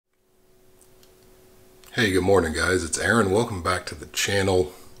Hey, good morning guys, it's Aaron. Welcome back to the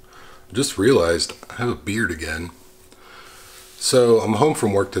channel. I just realized I have a beard again. So I'm home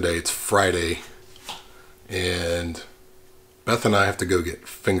from work today, it's Friday, and Beth and I have to go get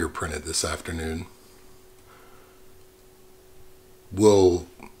fingerprinted this afternoon. We'll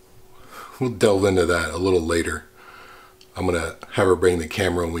delve into that a little later. I'm gonna have her bring the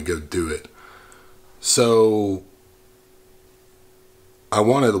camera when we go do it. So I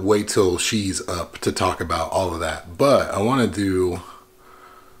wanted to wait till she's up to talk about all of that, but I wanted to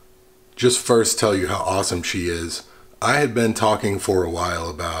just first tell you how awesome she is. I had been talking for a while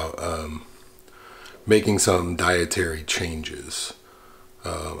about making some dietary changes.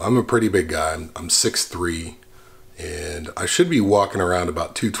 I'm a pretty big guy. I'm 6'3", and I should be walking around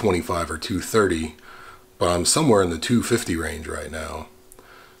about 225 or 230, but I'm somewhere in the 250 range right now.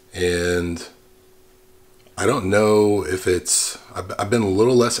 And I don't know if it's, I've been a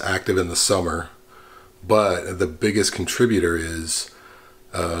little less active in the summer, but the biggest contributor is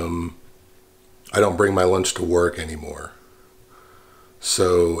I don't bring my lunch to work anymore.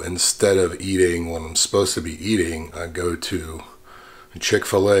 So instead of eating what I'm supposed to be eating, I go to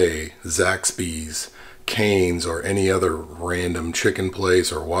Chick-fil-A, Zaxby's, Cane's, or any other random chicken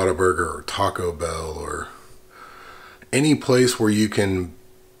place, or Whataburger, or Taco Bell, or any place where you can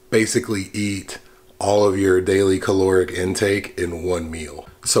basically eat all of your daily caloric intake in one meal.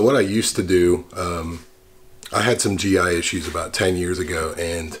 So what I used to do, I had some GI issues about 10 years ago,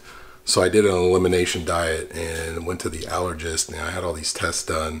 and so I did an elimination diet and went to the allergist, and I had all these tests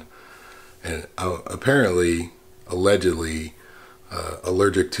done, and apparently, allegedly,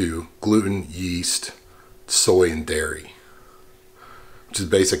 allergic to gluten, yeast, soy, and dairy, which is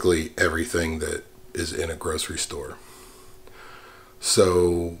basically everything that is in a grocery store.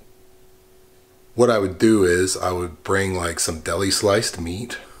 So what I would do is I would bring like some deli sliced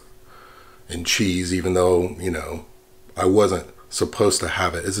meat and cheese, even though, you know, I wasn't supposed to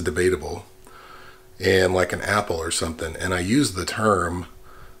have it. It's debatable. And like an apple or something. And I use the term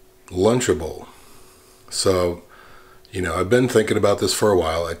lunchable. So, you know, I've been thinking about this for a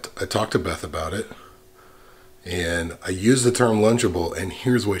while. I talked to Beth about it, and I used the term lunchable, and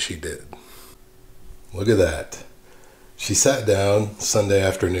here's what she did. Look at that. She sat down Sunday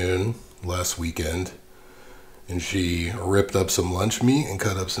afternoon last weekend, and she ripped up some lunch meat and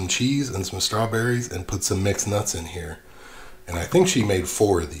cut up some cheese and some strawberries and put some mixed nuts in here. And I think she made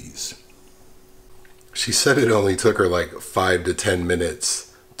 4 of these. She said it only took her like 5 to 10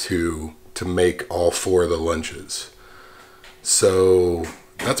 minutes to make all 4 of the lunches. So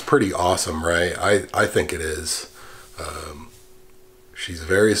that's pretty awesome, right? I think it is. She's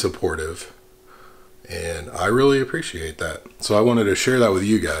very supportive, and I really appreciate that. So I wanted to share that with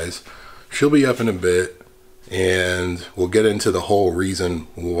you guys. She'll be up in a bit, and we'll get into the whole reason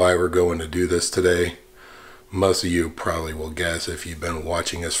why we're going to do this today. Most of you probably will guess if you've been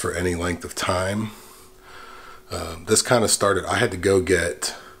watching us for any length of time. This kind of started, I had to go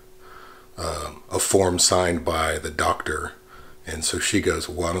get a form signed by the doctor, and so she goes,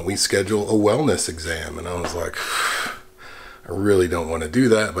 why don't we schedule a wellness exam? And I was like, I really don't want to do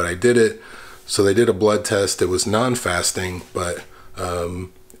that, but I did it. So they did a blood test. It was non-fasting, but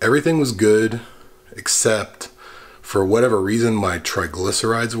everything was good, except for whatever reason my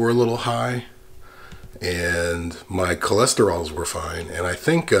triglycerides were a little high and my cholesterols were fine, and I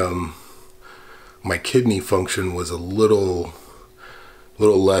think my kidney function was a little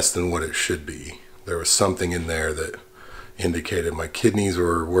less than what it should be. There was something in there that indicated my kidneys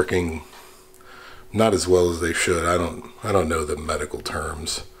were working not as well as they should. I don't know the medical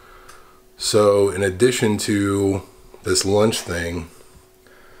terms. So in addition to this lunch thing,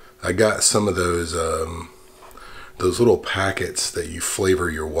 I got some of those little packets that you flavor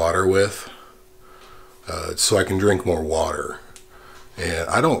your water with, so I can drink more water. And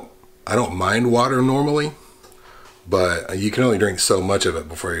I don't mind water normally, but you can only drink so much of it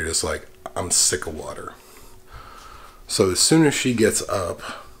before you're just like, I'm sick of water. So as soon as she gets up,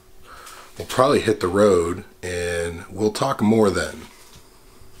 we'll probably hit the road, and we'll talk more then.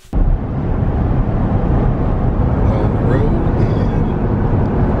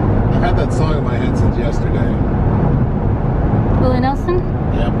 That song in my head since yesterday. Willie Nelson?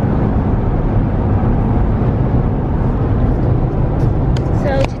 Yep.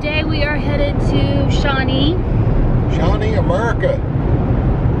 So today we are headed to Shawnee. Shawnee, America.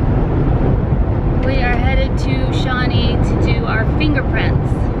 We are headed to Shawnee to do our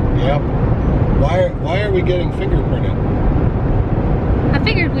fingerprints. Yep. Why are we getting fingerprinted? I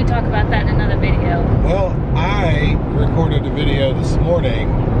figured we'd talk about that in another video. Well, I recorded a video this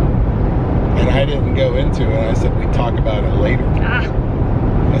morning, and I didn't go into it. I said we'd talk about it later.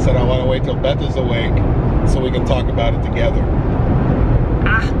 I said I want to wait till Beth is awake so we can talk about it together.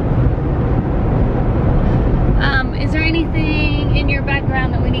 Is there anything in your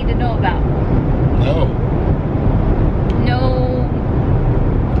background that we need to know about? No. No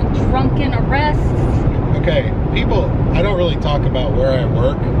drunken arrests? Okay, people, I don't really talk about where I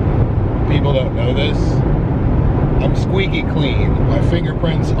work. People don't know this. I'm squeaky clean. My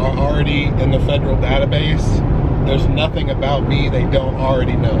fingerprints are already in the federal database. There's nothing about me they don't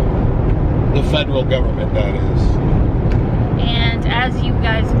already know. The federal government, that is. And as you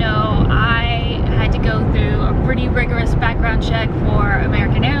guys know, I had to go through a pretty rigorous background check for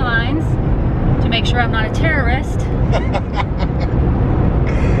American Airlines to make sure I'm not a terrorist.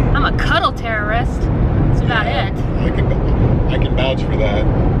 I'm a cuddle terrorist. That's about it. I can vouch for that.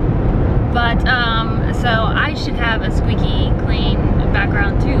 But, so I should have a squeaky clean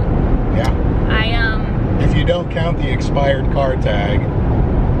background too. Yeah. If you don't count the expired car tag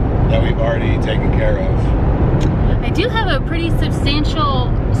that we've already taken care of. I do have a pretty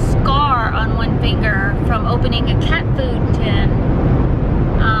substantial scar on one finger from opening a cat food tin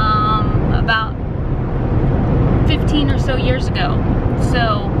about 15 or so years ago.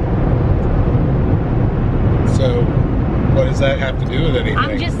 So what does that have to do with anything?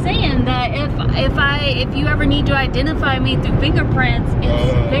 I'm just saying that if you ever need to identify me through fingerprints,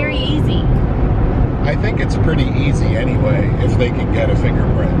 it's very easy. I think it's pretty easy anyway if they can get a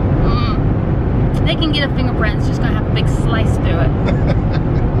fingerprint. They can get a fingerprint, it's just gonna have a big slice through it.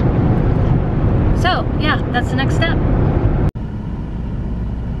 So yeah, that's the next step.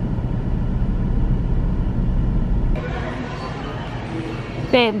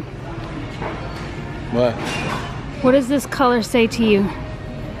 Babe, What? what does this color say to you?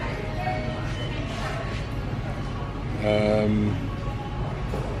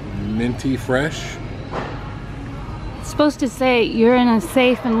 Minty fresh? It's supposed to say you're in a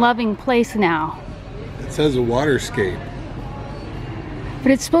safe and loving place now. It says a waterscape.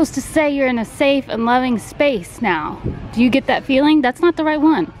 But it's supposed to say you're in a safe and loving space now. Do you get that feeling? That's not the right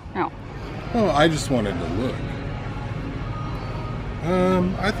one. No. Oh, I just wanted to look.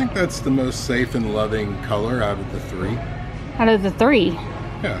 I think that's the most safe and loving color out of the three. Out of the three?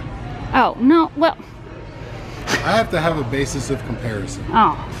 Yeah. Oh, no, well. I have to have a basis of comparison.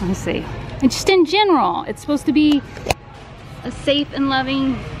 Oh, I see. And just in general, it's supposed to be a safe and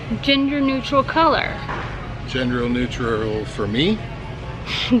loving, gender neutral color. Gender neutral for me?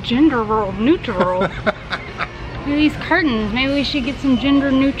 Gender neutral? Look at these curtains. Maybe we should get some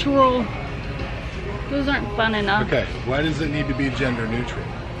gender neutral. Those aren't fun enough. Okay, why does it need to be gender neutral?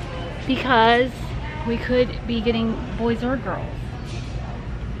 Because we could be getting boys or girls.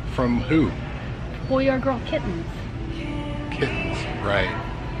 From who? Boy or girl kittens. Kittens, right.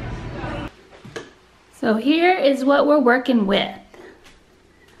 So here is what we're working with.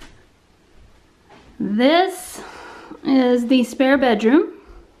 This is the spare bedroom,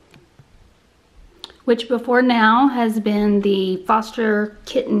 which before now has been the foster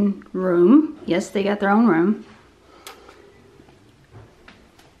kitten room. Yes, they got their own room.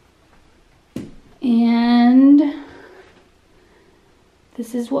 And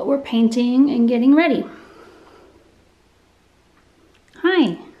this is what we're painting and getting ready.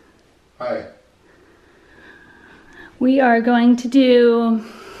 Hi. Hi. We are going to do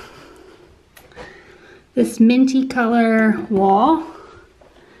this minty color wall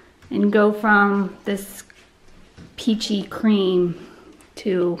and go from this peachy cream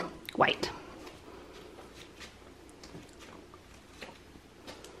to white.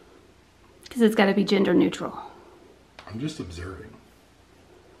 Because it's got to be gender neutral. I'm just observing.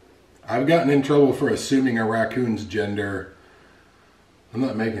 I've gotten in trouble for assuming a raccoon's gender. I'm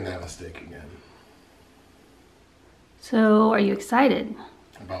not making that mistake again. So, are you excited?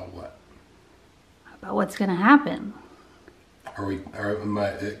 About what? About what's going to happen?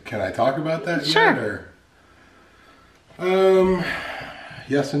 Can I talk about that Sure. yet? Or,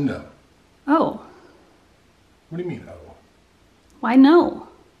 yes and no. Oh. What do you mean, oh? Why no?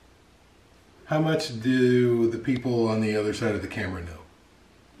 How much do the people on the other side of the camera know?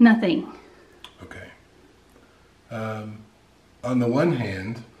 Nothing. Okay. On the one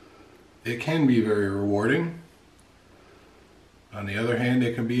hand, it can be very rewarding. On the other hand,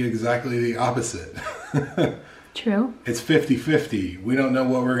 it can be exactly the opposite. True. It's 50-50. We don't know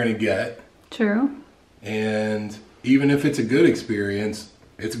what we're going to get. True. And even if it's a good experience,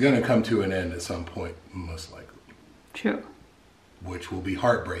 it's going to come to an end at some point, most likely. True. Which will be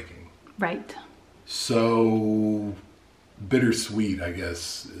heartbreaking. Right. So bittersweet, I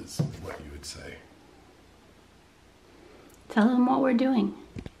guess, is what you would say. Tell them what we're doing.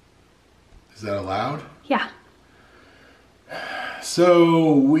 Is that allowed? Yeah.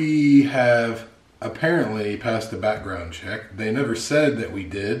 So we have apparently passed a background check. They never said that we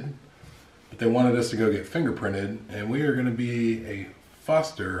did, but they wanted us to go get fingerprinted, and we are going to be a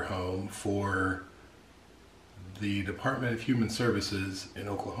foster home for the Department of Human Services in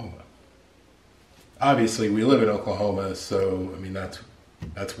Oklahoma. Obviously, we live in Oklahoma, so I mean that's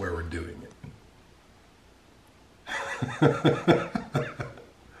where we're doing it.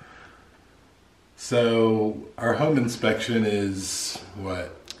 So our home inspection is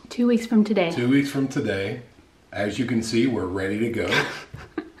what? 2 weeks from today. 2 weeks from today. As you can see, we're ready to go.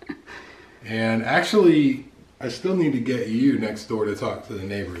 And actually, I still need to get you next door to talk to the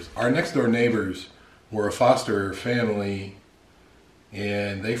neighbors. Our next door neighbors were a foster family,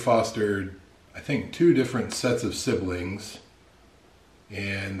 and they fostered, I think, 2 different sets of siblings,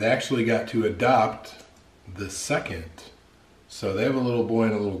 and they actually got to adopt the second. So they have a little boy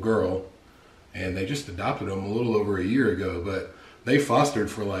and a little girl, and they just adopted them a little over a year ago, but they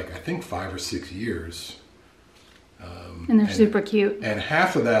fostered for like, I think 5 or 6 years. And they're super cute. And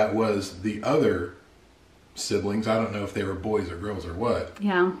half of that was the other siblings. I don't know if they were boys or girls or what.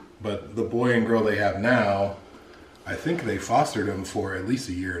 Yeah. But the boy and girl they have now, I think they fostered them for at least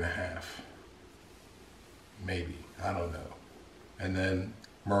a year and a half. Maybe. I don't know. And then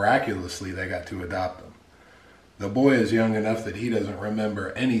miraculously they got to adopt them. The boy is young enough that he doesn't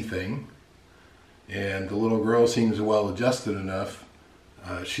remember anything. And the little girl seems well adjusted enough.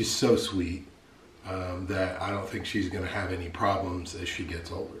 She's so sweet that I don't think she's going to have any problems as she gets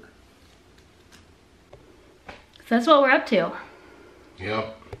older. So that's what we're up to.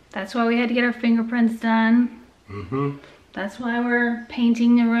 Yep. That's why we had to get our fingerprints done. Mm-hmm. That's why we're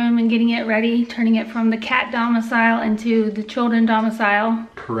painting the room and getting it ready, turning it from the cat domicile into the children domicile.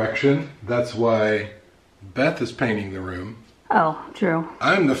 Correction. That's why Beth is painting the room. Oh, true.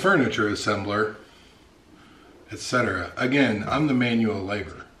 I'm the furniture assembler, etc. Again, I'm the manual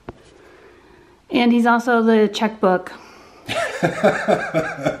labor. And he's also the checkbook.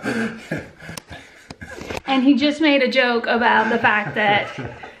 And he just made a joke about the fact that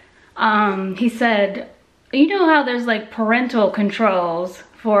he said, you know how there's like parental controls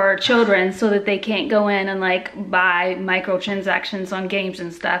for children so that they can't go in and like buy microtransactions on games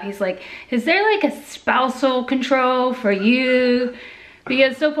and stuff. He's like, is there like a spousal control for you?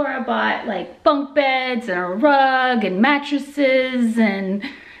 Because so far I bought like bunk beds and a rug and mattresses and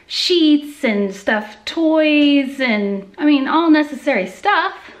sheets and stuffed toys and I mean all necessary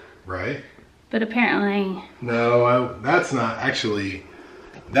stuff. Right. But apparently... No, that's not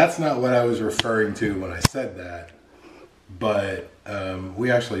what I was referring to when I said that. But we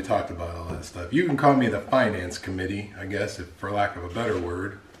actually talked about all that stuff. You can call me the finance committee, I guess, if, for lack of a better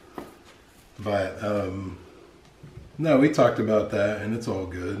word. But no, we talked about that and it's all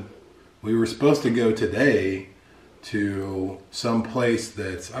good. We were supposed to go today to some place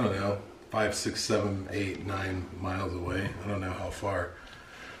that's, I don't know, 5, 6, 7, 8, 9 miles away. I don't know how far.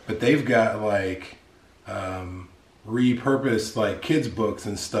 But they've got like repurposed like kids books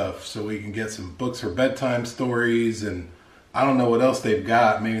and stuff so we can get some books for bedtime stories, and I don't know what else they've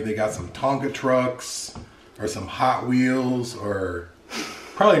got. Maybe they got some Tonka trucks or some Hot Wheels, or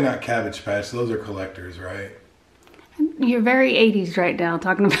probably not Cabbage Patch. Those are collectors, right? You're very 80s right now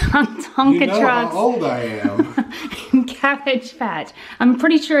talking about Tonka you know trucks. how old I am. And Cabbage Patch. I'm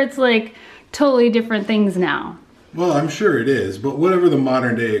pretty sure it's like totally different things now. Well, I'm sure it is, but whatever the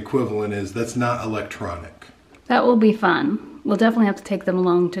modern day equivalent is, that's not electronic. That will be fun. We'll definitely have to take them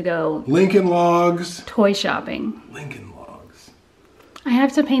along to go Lincoln Logs. toy shopping. Lincoln Logs. I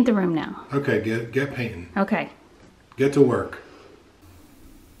have to paint the room now. Okay, get painting. Okay. Get to work.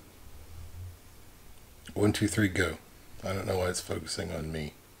 1, 2, 3, go. I don't know why it's focusing on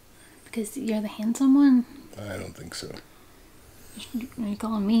me. Because you're the handsome one? I don't think so. Are you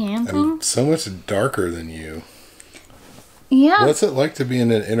calling me handsome? I'm so much darker than you. Yeah. What's it like to be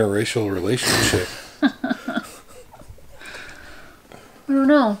in an interracial relationship? I don't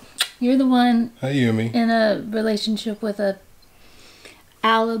know. You're the one Hi, Yumi. in a relationship with a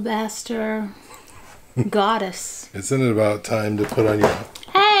alabaster goddess. Isn't it about time to put on your...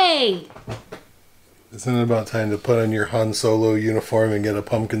 Hey! Isn't it about time to put on your Han Solo uniform and get a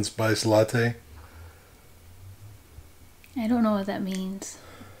pumpkin spice latte? I don't know what that means.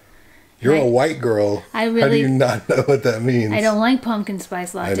 You're a white girl. I really... How do you not know what that means? I don't like pumpkin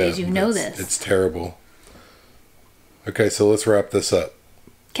spice lattes. You know this. It's terrible. Okay, so let's wrap this up.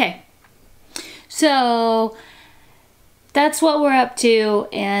 Okay. So that's what we're up to,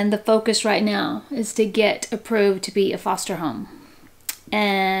 and the focus right now is to get approved to be a foster home.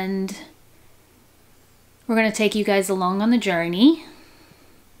 And we're going to take you guys along on the journey.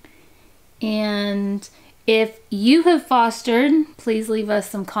 And If you have fostered, please leave us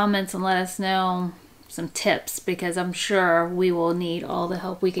some comments and let us know some tips, because I'm sure we will need all the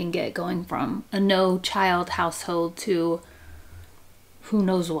help we can get going from a no-child household to who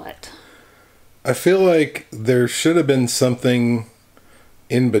knows what. I feel like there should have been something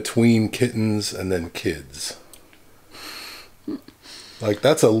in between kittens and then kids. Like,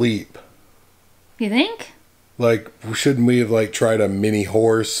 that's a leap. You think? Like, shouldn't we have, like, tried a mini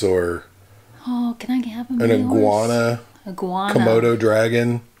horse or... Oh, can I have a an mini iguana? horse? Iguana. Komodo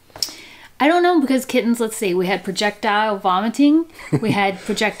dragon? I don't know, because kittens, let's see, we had projectile vomiting, we had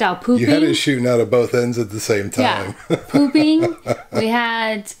projectile pooping. You had it shooting out of both ends at the same time. Yeah, pooping. We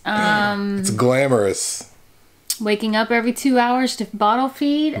had... It's glamorous. Waking up every 2 hours to bottle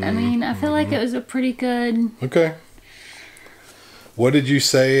feed. I mean, I feel like it was a pretty good... Okay. What did you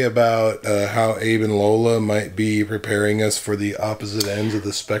say about how Abe and Lola might be preparing us for the opposite ends of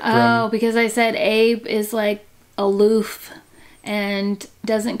the spectrum? Oh, because I said Abe is like aloof and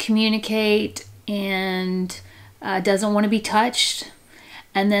doesn't communicate and doesn't want to be touched.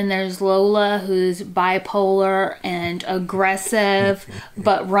 And then there's Lola, who's bipolar and aggressive,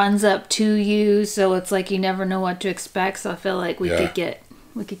 but runs up to you. So it's like you never know what to expect. So I feel like we could get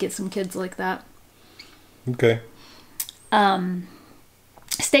some kids like that. Okay.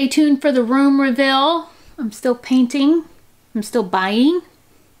 Stay tuned for the room reveal. I'm still painting. I'm still buying.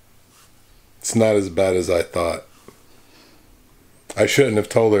 It's not as bad as I thought. I shouldn't have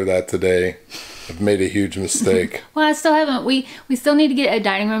told her that today. I've made a huge mistake. Well, I still haven't. We still need to get a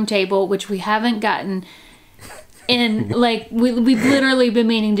dining room table, which we haven't gotten in, like, we've literally been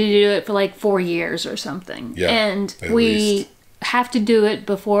meaning to do it for like 4 years or something. Yeah, and at we least. have to do it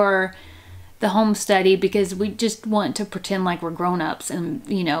before the home study, because we just want to pretend like we're grown-ups, and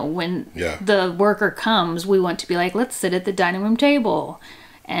you know, when the worker comes, we want to be like, let's sit at the dining room table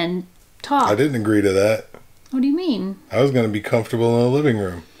and talk. I didn't agree to that. What do you mean? I was going to be comfortable in the living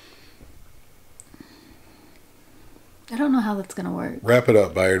room. I don't know how that's going to work. Wrap it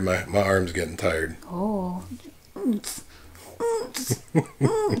up, Byard. My arm's getting tired. Oh.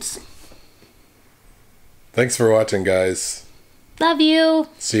 Thanks for watching, guys. Love you.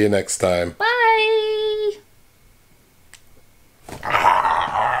 See you next time. Bye.